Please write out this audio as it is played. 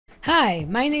Hi,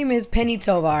 my name is Penny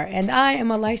Tovar and I am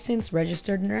a licensed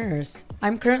registered nurse.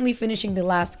 I'm currently finishing the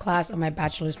last class of my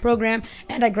bachelor's program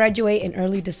and I graduate in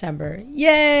early December.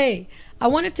 Yay! I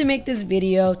wanted to make this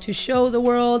video to show the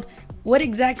world what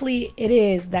exactly it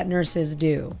is that nurses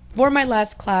do. For my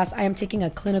last class, I am taking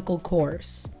a clinical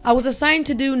course. I was assigned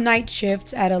to do night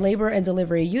shifts at a labor and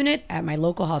delivery unit at my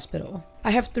local hospital.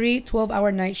 I have 3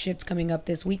 12-hour night shifts coming up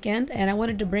this weekend and I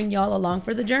wanted to bring y'all along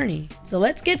for the journey. So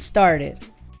let's get started.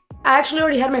 I actually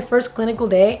already had my first clinical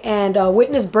day and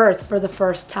witnessed birth for the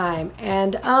first time.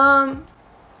 And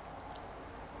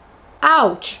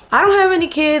ouch. I don't have any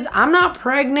kids, I'm not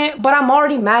pregnant, but I'm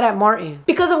already mad at Martin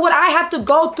because of what I have to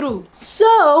go through.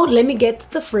 So let me get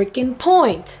to the freaking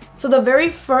point. So the very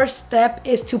first step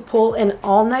is to pull an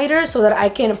all-nighter so that I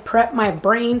can prep my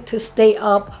brain to stay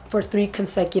up for 3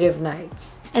 consecutive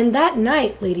nights. And that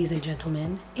night, ladies and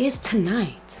gentlemen, is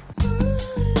tonight.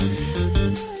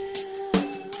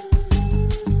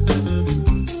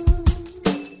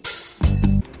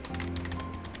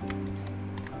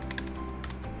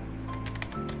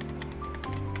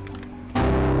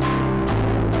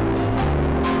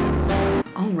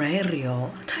 Alright,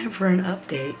 y'all, time for an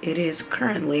update. It is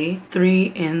currently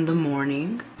 3 in the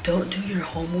morning. Don't do your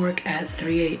homework at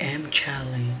 3 a.m.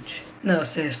 challenge. No,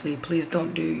 seriously, please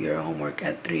don't do your homework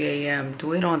at 3 a.m.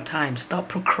 Do it on time. Stop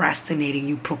procrastinating,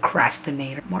 you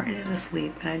procrastinator. Martin is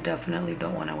asleep and I definitely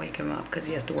don't want to wake him up because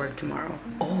he has to work tomorrow.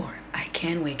 Or I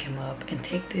can wake him up and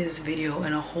take this video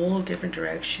in a whole different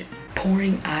direction.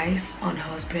 Pouring ice on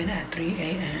husband at 3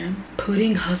 a.m.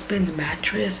 Putting husband's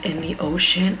mattress in the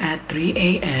ocean at 3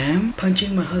 a.m.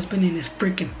 Punching my husband in his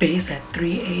freaking face at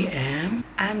 3 a.m.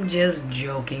 I'm just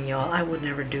joking, y'all. I would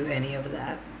never do any of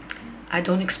that. I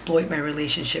don't exploit my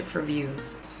relationship for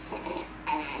views.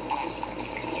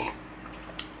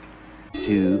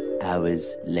 2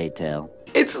 hours later.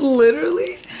 It's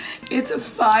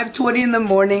 5:20 in the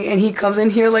morning and he comes in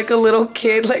here like a little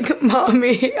kid, like,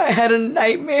 Mommy, I had a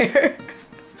nightmare.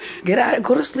 Get out,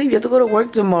 go to sleep, you have to go to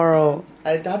work tomorrow.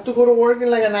 I have to go to work in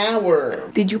like an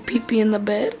hour. Did you pee in the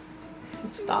bed?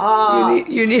 Stop.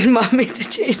 You need Mommy to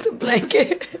change the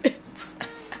blankets.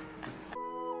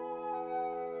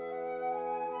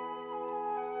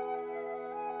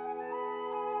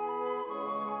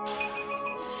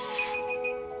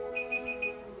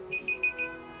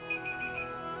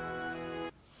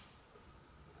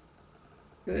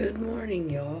 Good morning,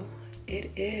 y'all.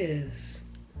 It is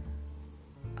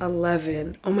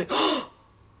 11. Oh my,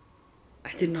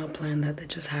 I did not plan that. That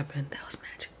just happened. That was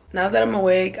magic. Now that I'm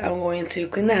awake, I'm going to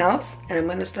clean the house and I'm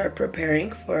going to start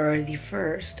preparing for the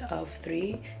first of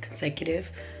 3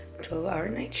 consecutive 12-hour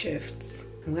night shifts.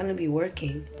 I'm going to be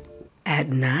working at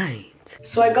night.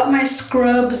 So I got my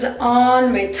scrubs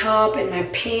on, my top and my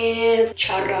pants.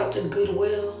 Shout out to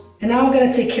Goodwill. And now I'm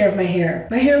gonna take care of my hair.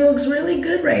 My hair looks really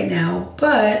good right now,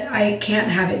 but I can't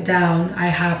have it down. I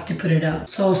have to put it up.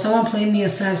 So someone played me a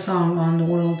sad song on the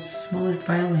world's smallest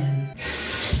violin.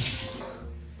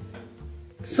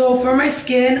 So for my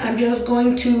skin, I'm just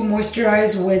going to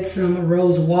moisturize with some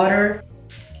rose water.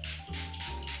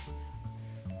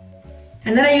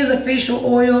 And then I use a facial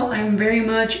oil. I'm very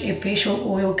much a facial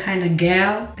oil kind of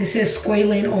gal. This is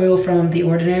squalane oil from The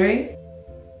Ordinary.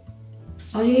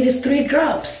 All you need is 3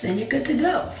 drops and you're good to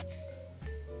go.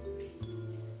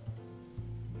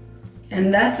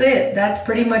 And that's it. That's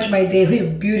pretty much my daily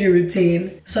beauty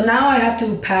routine. So now I have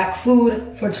to pack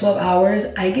food for 12 hours.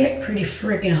 I get pretty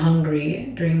freaking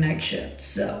hungry during night shifts,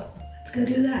 so let's go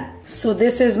do that. So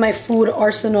this is my food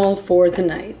arsenal for the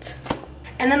night.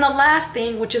 And then the last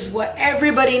thing, which is what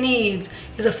everybody needs,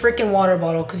 is a freaking water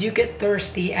bottle because you get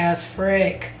thirsty as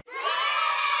frick.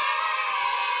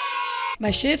 My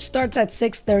shift starts at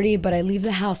 6:30, but I leave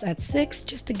the house at 6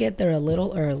 just to get there a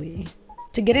little early.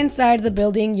 To get inside the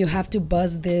building, you have to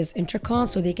buzz this intercom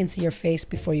so they can see your face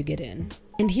before you get in.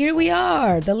 And here we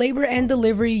are, the labor and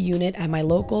delivery unit at my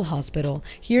local hospital.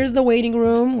 Here's the waiting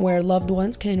room where loved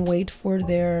ones can wait for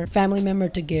their family member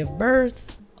to give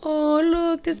birth. Oh,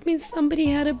 look, this means somebody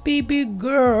had a baby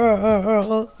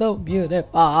girl. So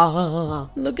beautiful.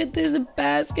 Look at this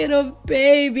basket of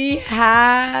baby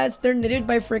hats. They're knitted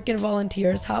by freaking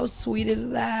volunteers. How sweet is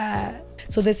that?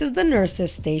 So this is the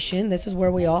nurses station. This is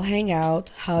where we all hang out,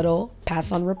 huddle,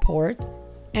 pass on report,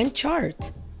 and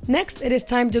chart. Next, it is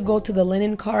time to go to the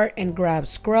linen cart and grab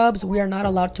scrubs. We are not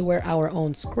allowed to wear our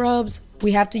own scrubs.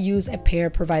 we have to use a pair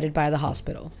provided by the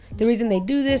hospital. The reason they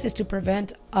do this is to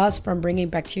prevent us from bringing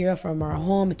bacteria from our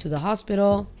home to the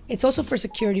hospital. It's also for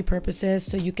security purposes,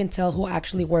 so you can tell who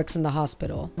actually works in the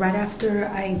hospital. Right after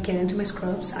I get into my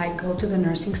scrubs, I go to the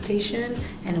nursing station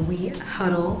and we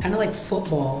huddle, kind of like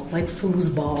football, like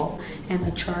foosball. And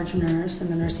the charge nurse and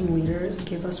the nursing leaders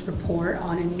give us report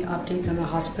on any updates in the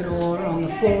hospital or on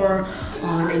the floor,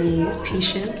 on any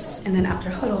patients. And then after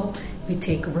huddle, we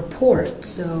take a report.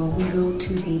 So we go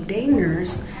to the day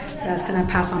nurse that's gonna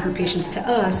pass on her patients to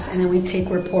us, and then we take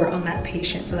a report on that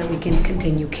patient so that we can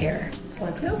continue care. So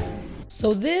let's go.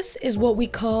 So this is what we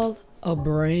call a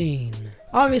brain.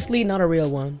 Obviously not a real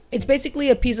one. It's basically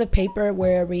a piece of paper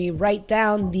where we write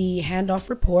down the handoff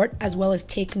report as well as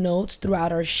take notes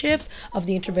throughout our shift of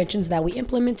the interventions that we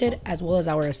implemented as well as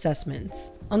our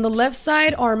assessments. On the left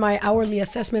side are my hourly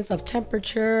assessments of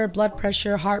temperature, blood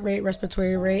pressure, heart rate,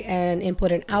 respiratory rate, and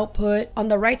input and output. On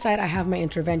the right side, I have my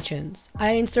interventions.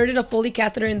 I inserted a Foley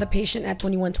catheter in the patient at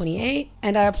 21:28,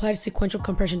 and I applied sequential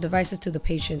compression devices to the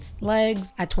patient's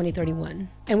legs at 20:31.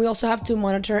 And we also have to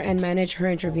monitor and manage her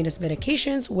intravenous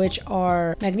medications, which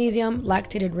are magnesium,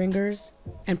 lactated ringers,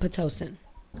 and Pitocin.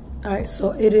 All right,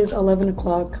 so it is 11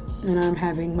 o'clock, and I'm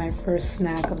having my first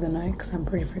snack of the night because I'm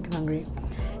pretty freaking hungry.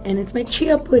 And it's my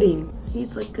chia pudding. See,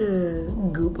 it's like a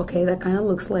goop, okay? That kind of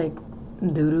looks like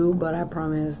doo-doo, but I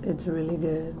promise it's really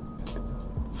good.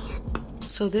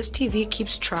 So this TV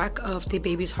keeps track of the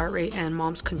baby's heart rate and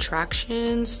mom's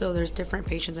contractions. So there's different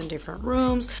patients in different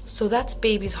rooms. So that's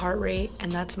baby's heart rate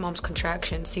and that's mom's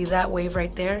contraction. See that wave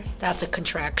right there? That's a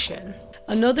contraction.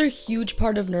 Another huge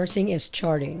part of nursing is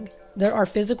charting. There are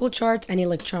physical charts and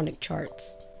electronic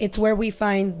charts. It's where we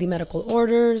find the medical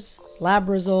orders, lab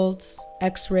results,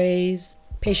 x-rays,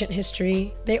 patient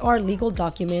history. They are legal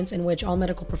documents in which all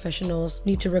medical professionals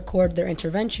need to record their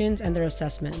interventions and their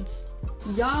assessments.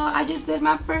 Y'all, I just did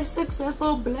my first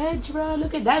successful blood draw.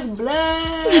 Look at that's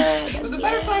blood. That's the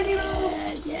butterfly needle.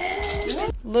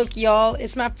 Yes. Look, y'all,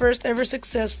 it's my first ever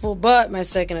successful, but my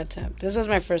second attempt. This was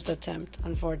my first attempt,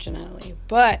 unfortunately.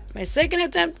 But my second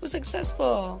attempt was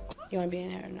successful. You want to be in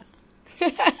here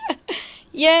now?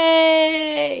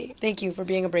 Yay! Thank you for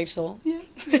being a brave soul. Yeah.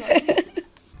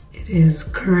 It is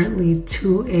currently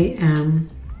 2 a.m.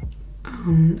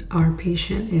 Our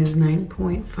patient is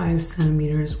 9.5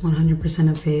 centimeters,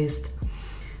 100% effaced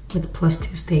with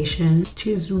 +2 station.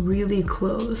 She's really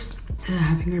close to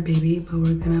having her baby, but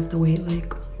we're gonna have to wait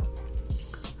like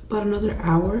about another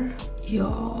hour.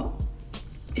 Y'all,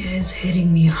 it is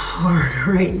hitting me hard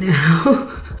right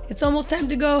now. It's almost time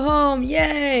to go home,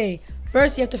 yay!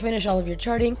 First, you have to finish all of your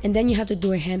charting, and then you have to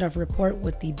do a handoff report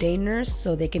with the day nurse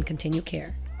so they can continue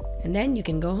care. And then you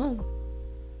can go home.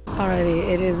 Alrighty,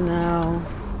 it is now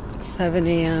 7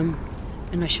 a.m.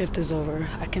 and my shift is over.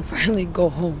 I can finally go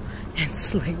home and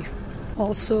sleep.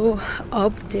 Also,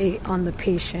 update on the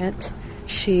patient.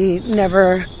 She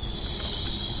never...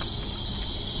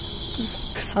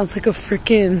 Sounds like a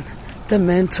freaking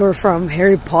Dementor from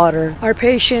Harry Potter. Our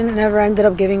patient never ended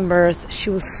up giving birth. She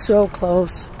was so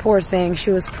close. Poor thing.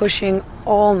 She was pushing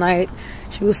all night.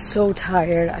 She was so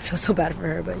tired. I feel so bad for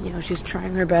her, but you know, she's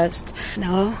trying her best.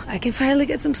 Now I can finally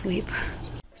get some sleep.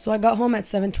 So I got home at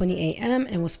 7:20 a.m.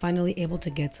 and was finally able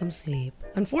to get some sleep.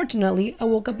 Unfortunately, I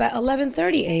woke up at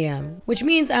 11:30 a.m., which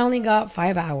means I only got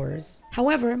 5 hours.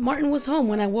 However, Martin was home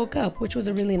when I woke up, which was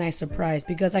a really nice surprise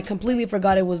because I completely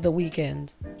forgot it was the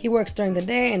weekend. He works during the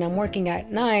day and I'm working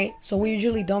at night, so we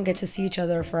usually don't get to see each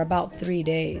other for about 3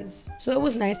 days. So it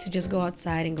was nice to just go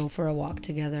outside and go for a walk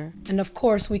together. And of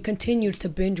course, we continued to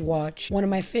binge watch one of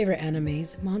my favorite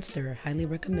animes, Monster. Highly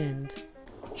recommend.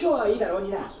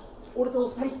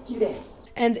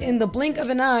 And in the blink of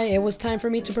an eye, it was time for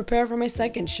me to prepare for my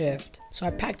second shift. So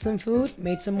I packed some food,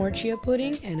 made some more chia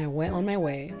pudding, and I went on my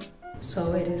way.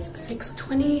 So it is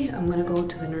 6:20. I'm gonna go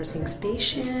to the nursing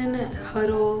station,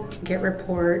 huddle, get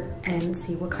report, and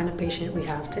see what kind of patient we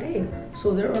have today.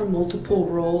 So there are multiple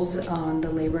roles on the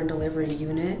labor and delivery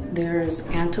unit. There's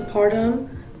antepartum,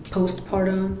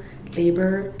 postpartum,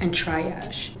 labor, and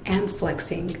triage, and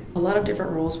flexing. A lot of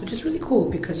different roles, which is really cool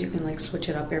because you can like switch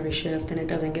it up every shift and it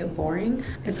doesn't get boring.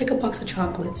 It's like a box of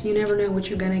chocolates. You never know what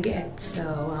you're gonna get.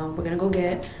 So we're gonna go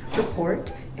get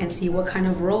report and see what kind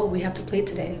of role we have to play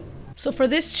today. So for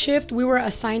this shift, we were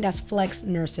assigned as flex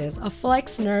nurses. A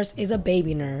flex nurse is a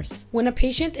baby nurse. When a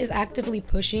patient is actively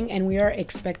pushing and we are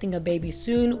expecting a baby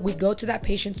soon, we go to that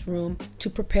patient's room to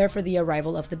prepare for the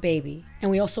arrival of the baby. And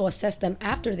we also assess them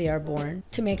after they are born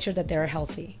to make sure that they are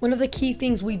healthy. One of the key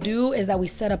things we do is that we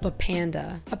set up a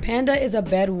panda. A panda is a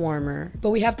bed warmer, but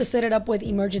we have to set it up with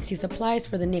emergency supplies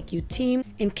for the NICU team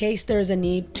in case there is a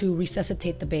need to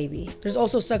resuscitate the baby. There's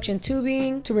also suction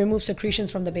tubing to remove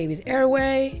secretions from the baby's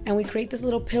airway, and we create this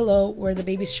little pillow where the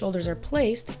baby's shoulders are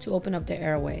placed to open up the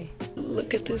airway.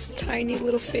 Look at this tiny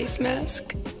little face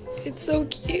mask. It's so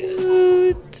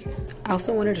cute. I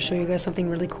also wanted to show you guys something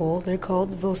really cool. They're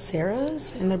called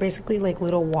Voceras, and they're basically like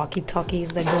little walkie-talkies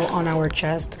that go on our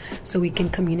chest so we can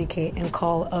communicate and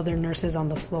call other nurses on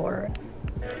the floor.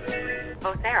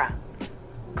 Vocera.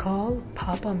 Call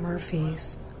Papa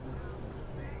Murphy's.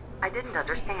 I didn't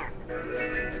understand.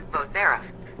 Vocera.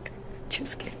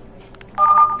 Just kidding.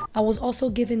 I was also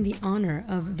given the honor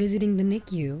of visiting the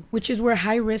NICU, which is where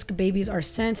high-risk babies are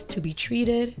sent to be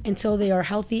treated until they are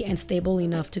healthy and stable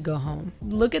enough to go home.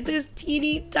 Look at this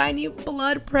teeny tiny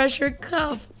blood pressure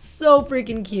cuff. So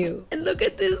freaking cute. And look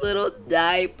at this little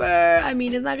diaper. I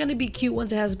mean, it's not gonna be cute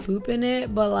once it has poop in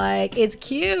it, but like, it's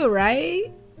cute,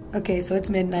 right? Okay, so it's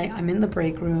midnight. I'm in the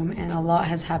break room and a lot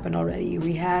has happened already.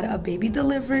 We had a baby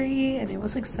delivery and it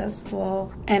was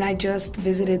successful. And I just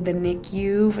visited the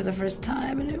NICU for the first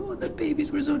time, and the babies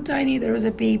were so tiny. There was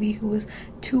a baby who was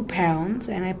 2 pounds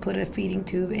and I put a feeding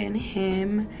tube in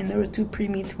him. And there were 2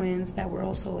 preemie twins that were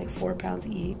also like 4 pounds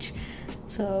each.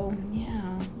 So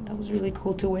yeah, that was really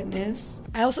cool to witness.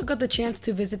 I also got the chance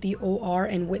to visit the OR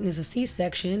and witness a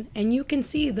C-section, and you can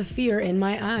see the fear in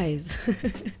my eyes.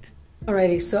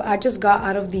 Alrighty, so I just got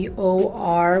out of the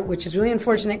OR, which is really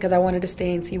unfortunate because I wanted to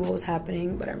stay and see what was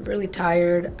happening, but I'm really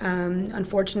tired.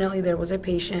 Unfortunately, there was a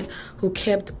patient who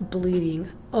kept bleeding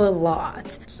a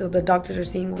lot. So the doctors are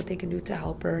seeing what they can do to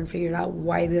help her and figure out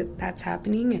why that's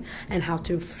happening and how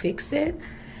to fix it.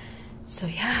 So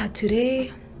yeah,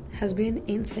 today has been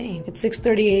insane. It's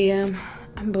 6:30 a.m.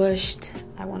 I'm bushed.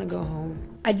 I want to go home.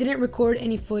 I didn't record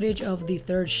any footage of the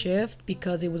 3rd shift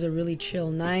because it was a really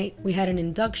chill night. We had an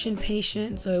induction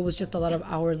patient, so it was just a lot of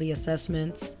hourly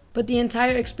assessments. But the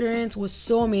entire experience was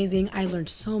so amazing. I learned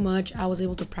so much. I was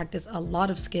able to practice a lot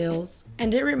of skills.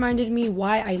 And it reminded me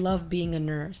why I love being a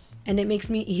nurse. And it makes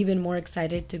me even more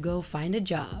excited to go find a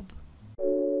job.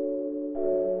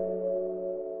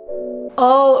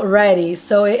 Alrighty,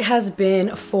 so it has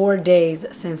been 4 days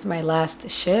since my last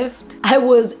shift. I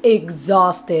was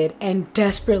exhausted and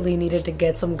desperately needed to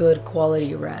get some good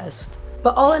quality rest.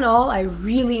 But all in all, I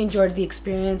really enjoyed the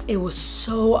experience. It was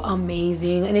so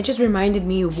amazing, and it just reminded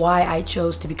me why I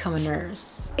chose to become a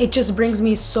nurse. It just brings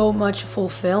me so much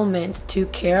fulfillment to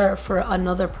care for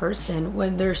another person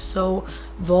when they're so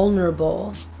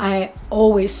vulnerable. I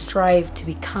always strive to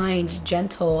be kind,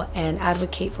 gentle, and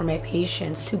advocate for my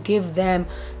patients to give them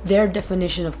their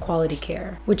definition of quality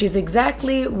care, which is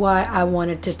exactly why I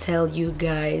wanted to tell you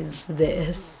guys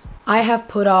this. I have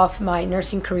put off my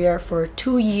nursing career for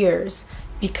 2 years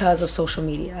because of social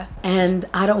media, and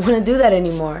I don't want to do that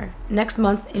anymore. Next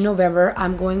month in November,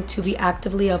 I'm going to be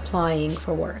actively applying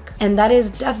for work, and that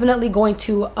is definitely going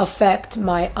to affect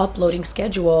my uploading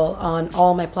schedule on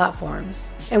all my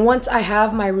platforms. And once I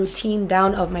have my routine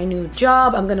down of my new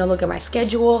job, I'm gonna look at my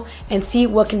schedule and see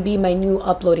what can be my new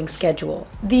uploading schedule.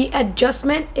 The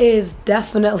adjustment is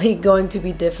definitely going to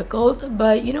be difficult,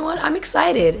 but you know what? I'm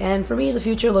excited, and for me, the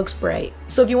future looks bright.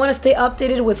 So if you want to stay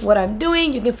updated with what I'm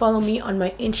doing, you can follow me on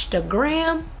my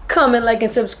Instagram. Comment, like,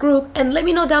 and subscribe, and let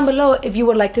me know down below if you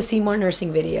would like to see more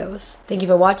nursing videos. Thank you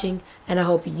for watching, and I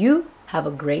hope you have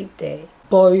a great day.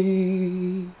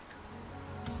 Bye.